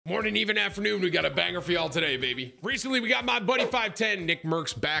Morning, even afternoon, we got a banger for y'all today, baby. Recently, we got my buddy 510,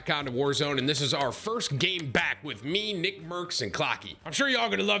 Nickmercs, back onto Warzone, and this is our first game back with me, Nickmercs, and Cloakzys. I'm sure y'all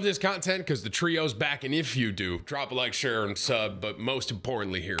gonna love this content because the trio's back, and if you do, drop a like, share, and sub, but most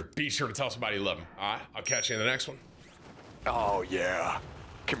importantly here, be sure to tell somebody you love them. All right, I'll catch you in the next one. Oh, yeah.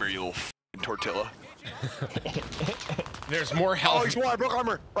 Come here, you little tortilla. There's more health. Oh, he's I broke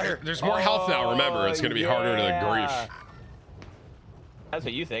armor. Right here. There's more health now, remember. It's gonna be harder to the grief. That's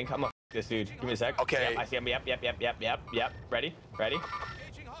what you think. I'm gonna this dude. Give me a sec. Okay. Yep, I see him. Yep. Ready?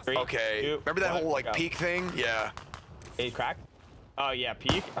 3, okay. 2, remember that 1, whole like go. peak thing? Yeah. He's cracked. Oh yeah,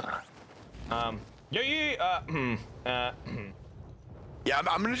 peak. Yeah,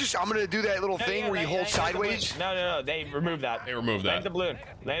 I'm gonna do that little thing where you hold sideways. No. They removed that. They removed that. Land the balloon.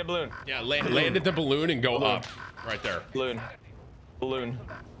 Land a balloon. Yeah, land at the balloon and go up. Right there. Balloon.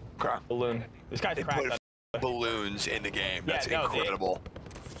 Crap. Balloon. This guy's They cracked. put balloons in the game. That's no, incredible.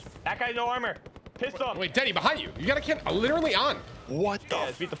 That guy's no armor. Pistol. Wait, Denny, behind you. You got a kid literally on. What the? Yeah,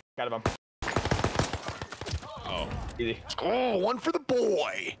 let's beat the f out of him. Oh. Easy. Oh, one for the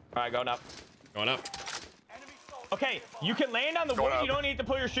boy. All right, going up. Going up. Okay, you can land on the wood. You don't need to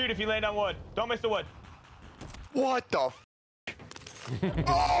pull your chute if you land on wood. Don't miss the wood. What the?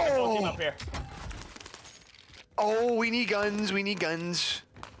 Whole team up here. Oh, we need guns. We need guns.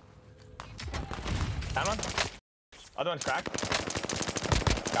 That one. Other one's cracked.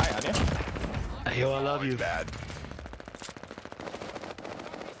 Guy on you. Yo, I love you. Bad.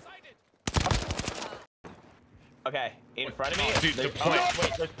 Okay, in front of me. Dude, the oh,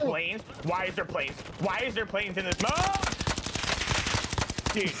 wait, there's planes. Why is there planes? Why is there planes in this mode?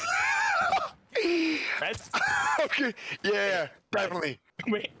 Dude. Reds? Okay. Yeah, definitely.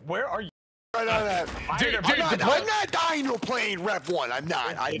 Wait, where are you? Right on that. Dude, I'm not dying to a plane, rep 1. I'm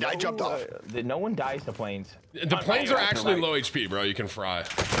not. I jumped off. No one dies to planes. The planes are actually low HP, bro. You can fry.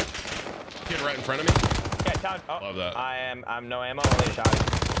 Kid right in front of me. Yeah, down. Oh, love that. I'm no ammo. Only a shot.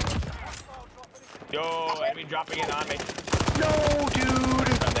 Yo, enemy dropping in on me. No, dude.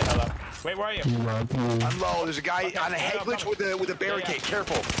 Wait, where are you? I'm low. There's a guy on a head glitch with a barricade.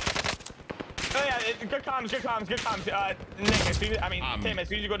 Careful. Oh yeah, good comms. Nick, Tim, as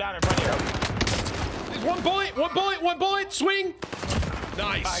soon as you go down in front of you. One bullet, swing.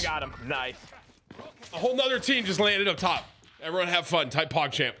 Nice. I got him. Nice. A whole nother team just landed up top. Everyone have fun. Type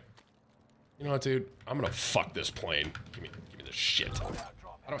PogChamp. You know what, dude? I'm gonna fuck this plane. Give me this shit. How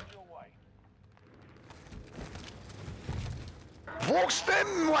do I... What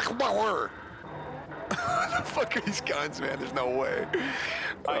the fuck are these guns, man? There's no way.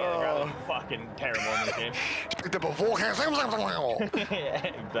 Oh yeah, the ground is fucking terrible in this game. Yeah,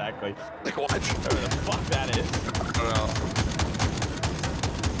 exactly. Like what? Whatever the fuck that is. I don't know.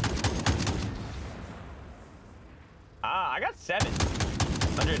 I got 7.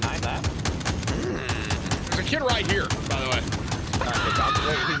 109 left. There's a kid right here, by the way.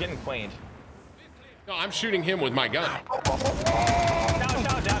 He's getting cleaned. No, I'm shooting him with my gun. Down.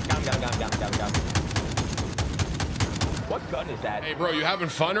 What gun is that? Hey, bro, you having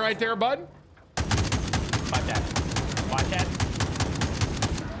fun right there, bud? Watch that.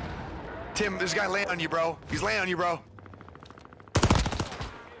 Tim, this guy laying on you, bro. He's laying on you, bro.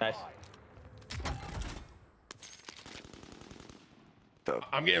 Nice.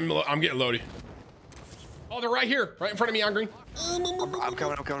 I'm getting loady. Oh, they're right here, right in front of me on green. I'm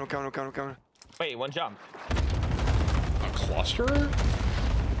coming. Wait, one jump. A cluster?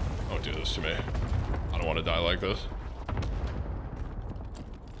 Don't do this to me. I don't want to die like this.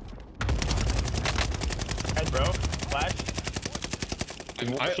 Guys, bro. Flash.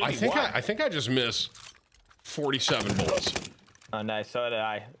 I think I just missed 47 bullets. Oh, nice. So did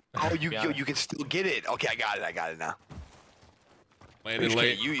I. Oh, you can still get it. Okay, I got it now. Landed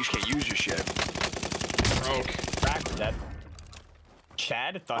late. You just can't use your shit. Broke. Cracked. Dead.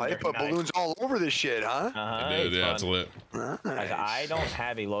 Chad Thunder. Oh, they put balloons all over this shit, huh? Yeah, it's lit. Nice. I don't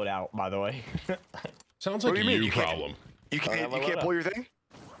have a loadout, by the way. Sounds like a you problem. You can't pull your thing?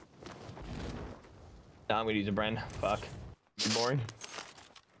 No, I'm gonna use a Bren. Fuck. Boring.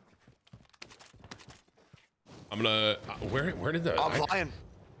 I'm gonna. Where did the? I'm flying.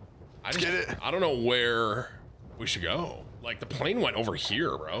 Get it. I don't know where we should go. Like the plane went over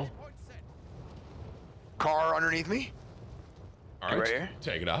here, bro. Car underneath me. All right, right here.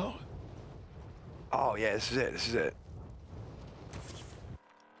 Take it out. Oh yeah, this is it.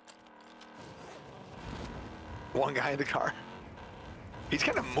 One guy in the car. He's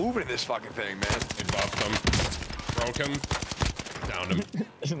kind of moving this fucking thing, man. They buffed him, broke him, downed him.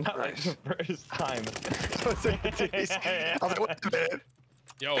 It's not like the first time. I was like, wait a minute.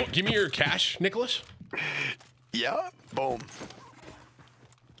 Yo, give me your cash, Nicholas. Yeah. Boom.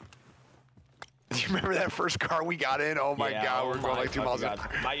 you remember that first car we got in? Oh my God, we're going like 2 miles an hour.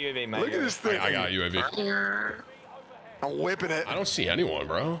 My UAV, my Look UAV. at this thing. I got UAV. I'm whipping it. I don't see anyone,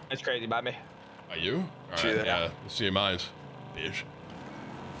 bro. That's crazy by me. Are you? All See right, that? yeah. See mines. Bitch.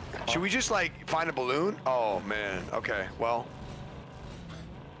 Should we just like find a balloon? Oh man. Okay. Well.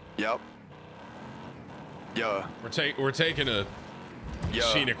 Yep. Yeah. We're taking a Yeah.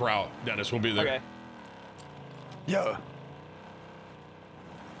 scenic route. Dennis, we'll be there. Okay. Yeah.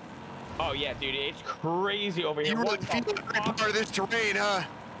 Oh yeah, dude, it's crazy over here. You really What feel the every fuck? part of this terrain, huh?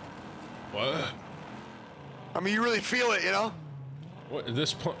 What? I mean, you really feel it, you know? What?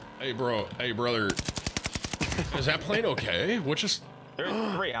 This plane? Hey, bro. Hey, brother. Is that plane okay? What just? There's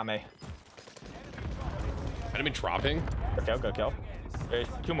 3 on me. Enemy dropping. Good kill, good kill. There's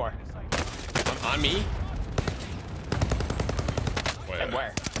 2 more. On me. Wait. And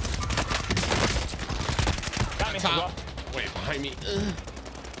where? Got me as well. Top. Wait, behind me.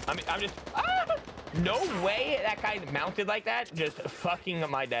 I'm just. No way that guy's mounted like that. Just fucking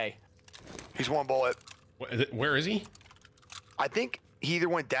my day. He's 1 bullet. Where is he? I think he either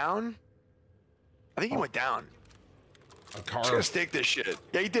went down. I think he went down. A car. Just gonna stick this shit.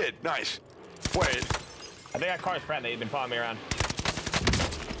 Yeah, he did. Nice. Wait. I think that car's friendly. He's been following me around.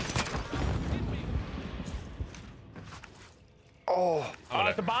 Oh. Oh,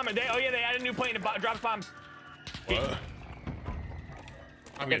 it's a bomber. Oh yeah, they added a new plane to drop bombs. What?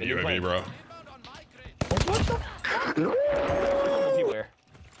 I'm getting the new UAV, plane. bro. What the? People here.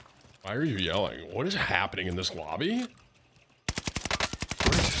 Why are you yelling? What is happening in this lobby?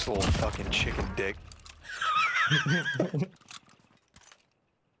 Where's this little fucking chicken dick?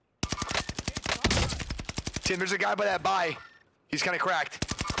 Tim, there's a guy by that buy. He's kind of cracked.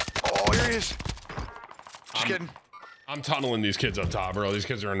 Oh, here he is. Just kidding. I'm tunneling these kids up top, bro. These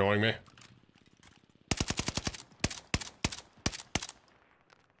kids are annoying me.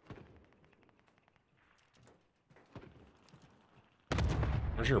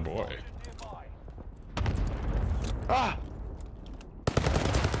 Where's your boy? Ah.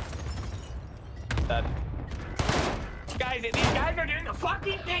 Guys, these guys are doing the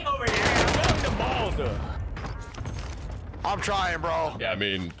fucking thing over here. I'm going to balls. I'm trying, bro. Yeah, I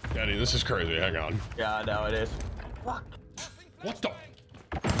mean, Eddie, this is crazy. Hang on. Yeah, I know it is. Fuck. What the?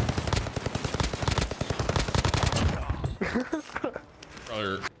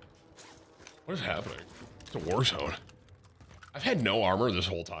 Brother, what is happening? It's a war zone. I've had no armor this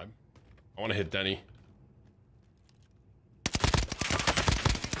whole time. I want to hit Denny.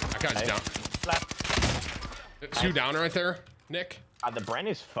 That guy's down. Left. 2 down right there, Nick. The Brent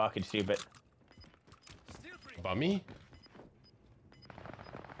is fucking stupid. Above me?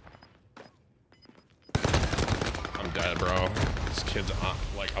 I'm dead, bro. This kid's on,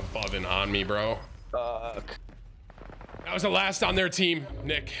 like above and on me, bro. Fuck. That was the last on their team,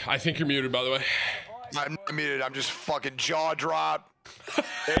 Nick. I think you're muted, by the way. I'm not muted. I'm just fucking jaw drop.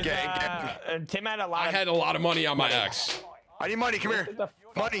 Gang. Tim had a lot. I had a lot of money on my ex. I need money. Come here. The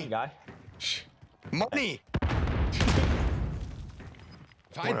Money. guy. Money.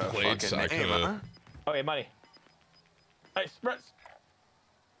 If I had plates, I could have. Huh? Okay, money. Hey, Spritz.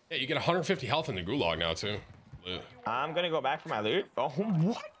 Yeah, you get 150 health in the gulag now, too. Lit. I'm gonna go back for my loot. Oh,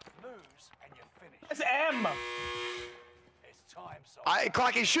 what? It's M.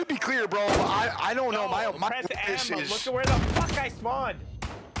 Clock, it should be clear, bro. I don't know. My Press this M. is. Look at where the fuck I spawned.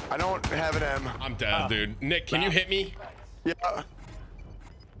 I don't have an M. I'm dead, dude. Nick, can you hit me? Yeah.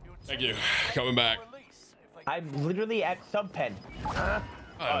 Thank you. Coming back. I'm literally at sub pen.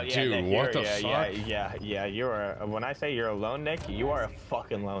 Oh, yeah, dude, Nick, what the yeah, fuck? yeah. You're when I say you're alone, Nick, you are a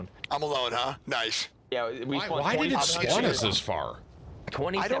fucking lone. I'm alone, huh? Nice. Yeah, we Why did it spawn us this far?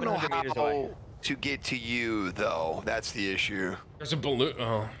 I don't know 2,700 meters away. how to get to you though. That's the issue. There's a balloon.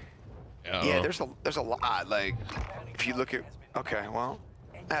 Oh. Yeah, there's a lot. Like, if you look at. Okay, well,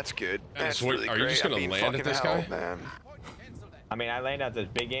 that's good. That's Wait, really are great. you just gonna I mean, land at fucking this hell, guy? man. I mean, I land at this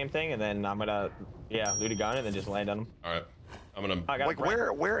big game thing, and then I'm gonna, loot a gun, and then just land on him. All right. I'm gonna. I got Like,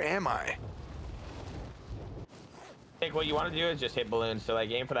 where am I? Nick, what you want to do is just hit balloons. So,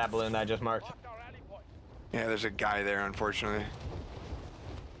 like, aim for that balloon that I just marked. Yeah, there's a guy there, unfortunately.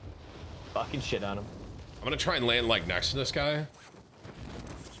 Fucking shit on him. I'm gonna try and land like next to this guy.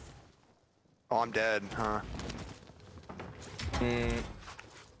 Oh, I'm dead, huh?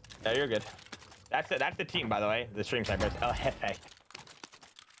 Yeah, you're good. That's the team, by the way. The stream snipers. El Jefe.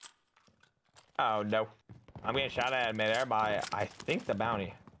 Oh no, I'm getting shot at midair by I think the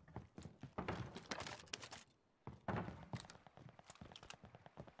bounty.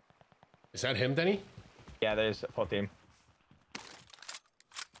 Is that him, Denny? Yeah, there's a full team.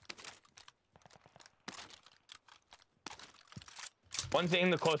 One's in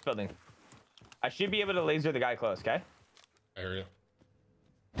the close building. I should be able to laser the guy close, okay? I hear you.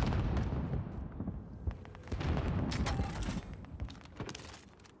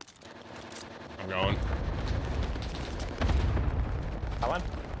 I'm going. That one.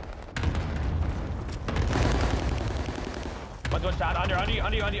 One shot. Under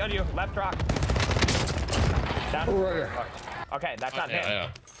you. Left rock. Down. Okay, that's not him. Yeah.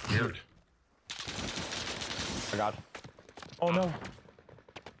 Weird. Oh, God. Oh, no.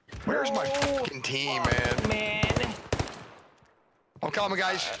 Where's my fucking team, man? Man. I'm coming,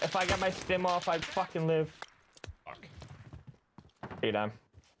 guys. If I got my stim off, I'd fucking live. Fuck. Take it down.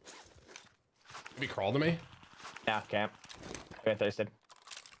 Maybe crawl to me? Yeah, can't. Very thirsted.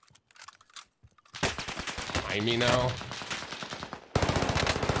 Behind me now.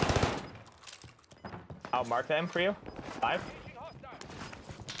 I'll mark them for you. 5.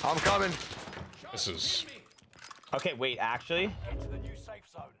 I'm coming. This is... Okay, wait, actually.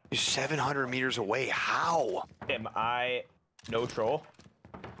 You're 700 meters away. How? Am I no troll?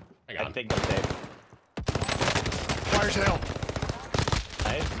 Hang on. I think I'm safe. Fire sale.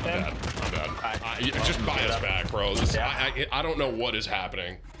 Nice, Tim. I'm bad. Alright. Just buy us back, bro. This, Yeah. I don't know what is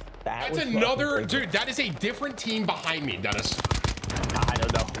happening. That That's was another... Dude, that is a different team behind me, Dennis. I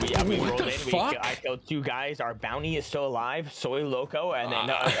don't know. We What rolled the in. fuck? I killed 2 guys. Our bounty is still alive. Soy Loco, and then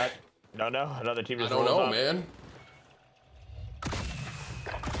no, another team I just don't rolls know, up. man.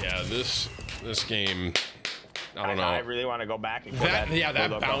 Yeah, this game... I don't know. I really want to go back and kill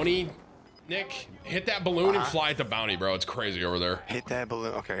that bounty, Nick, hit that balloon and fly at the bounty, bro. It's crazy over there. Hit that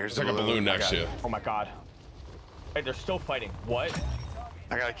balloon. Okay, here's There's the like a balloon next to you. Oh my God. Wait, they're still fighting. What?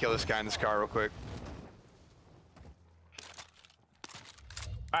 I gotta kill this guy in this car real quick.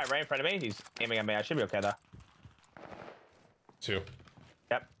 All right, right in front of me. He's aiming at me. I should be okay though. 2.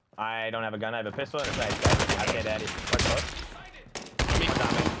 Yep. I don't have a gun. I have a pistol. It's nice. Okay, Daddy. What's close?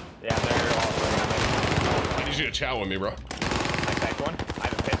 Yeah, they're all running at me. I need you to chat with me, bro. I cracked one. I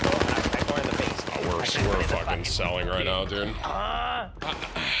have a pistol, and I cracked one in the face. Oh, we're fucking selling right now, dude.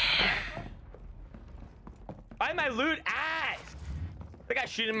 Why am I loot ass? The guy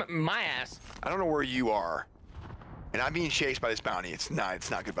shooting my ass. I don't know where you are, and I'm being chased by this bounty. It's not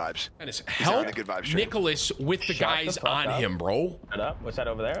good vibes. Dennis, not help a good vibe stream. Nicholas with the Shut guys the fuck on up. him, bro. Shut up. What's that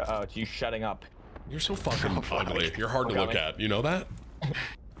over there? Oh, it's you shutting up. You're so fucking ugly. You're hard to look at. You know that?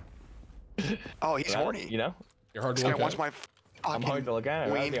 Oh, he's horny. You know? You're hard This to guy look wants at. my I'm hard to look at.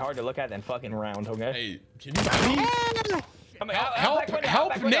 It would be hard to look at than fucking round, okay? Hey, can you buy me?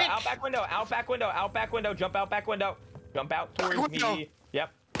 Help, Nick! Out back window. Jump out back window. Jump out towards window. me.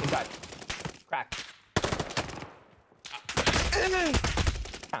 Yep. Inside. Crack.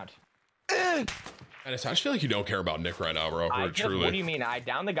 Pound. Dennis, I just feel like you don't care about Nick right now, bro. Truly. What do you mean? I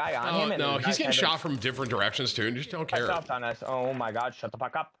downed the guy on him. And No, the he's guy getting had shot from different directions too, and you just don't care. Self on us. Oh my God! Shut the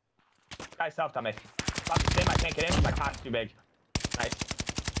fuck up. Guy self on me. Fuck him. I can't get in. My cock's too big. Nice.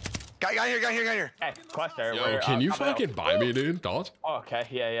 Guy here. Hey, cluster. Yo, can you fucking buy me, dude? Thoughts? Oh, okay.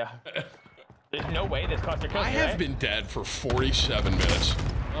 Yeah. There's no way this cluster kills I me, have right? been dead for 47 minutes.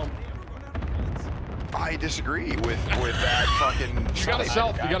 I disagree with that fucking. You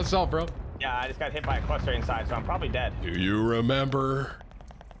got a self, bro. Yeah, I just got hit by a cluster inside, so I'm probably dead. Do you remember?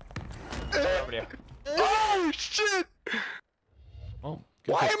 Over to you. Oh shit! Oh,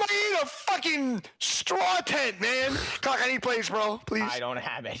 Why am I in a fucking straw tent, man? Clock, I need plates, bro. Please. I don't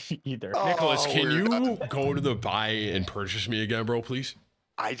have it either. Oh, Nicholas, can we're you done. go to the buy and purchase me again, bro, please?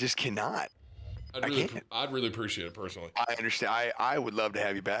 I just cannot. I'd really appreciate it personally. I understand. I would love to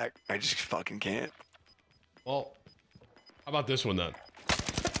have you back. I just fucking can't. Well, how about this one then?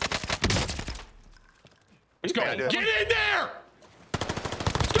 Let's go. Yeah, Get in there!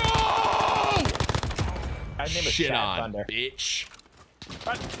 Let's go! His name is Shit Chad on, Thunder. bitch.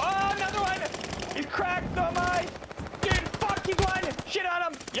 Oh, another one! He's cracked on my... Dude, fuck, keep one! Shit on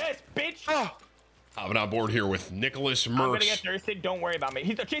him! Yes, bitch! Oh, Hopping on board here with Nicholas I'm gonna get Mercs. thirsted, don't worry about me.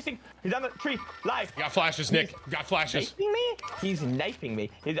 He's chasing, he's on the tree, live. You got flashes, Nick. You got flashes. Knifing me? He's knifing me.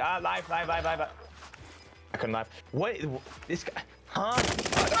 He's live. I couldn't laugh. What? This guy? Huh?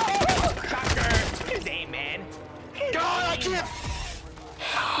 Shocker! His aim, man. God, I can't.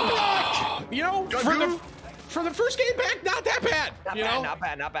 You know, for the first game back, not that bad. Not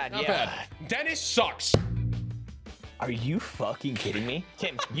bad. Not Yeah. bad. Dennis sucks. Are you fucking kidding me?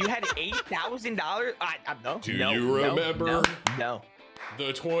 Tim, you had $8,000? No. Do you remember? No.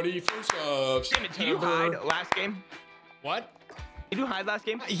 The 21st of Tim, did you September. hide last game? What? Did you hide last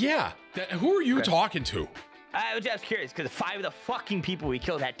game? Yeah. Who are you talking to? I was just curious because 5 of the fucking people we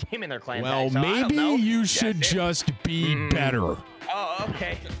killed had Tim in their clan. Well, tag, so I don't know. maybe you That's should it. just be better. Oh,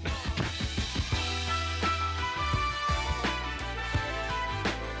 okay.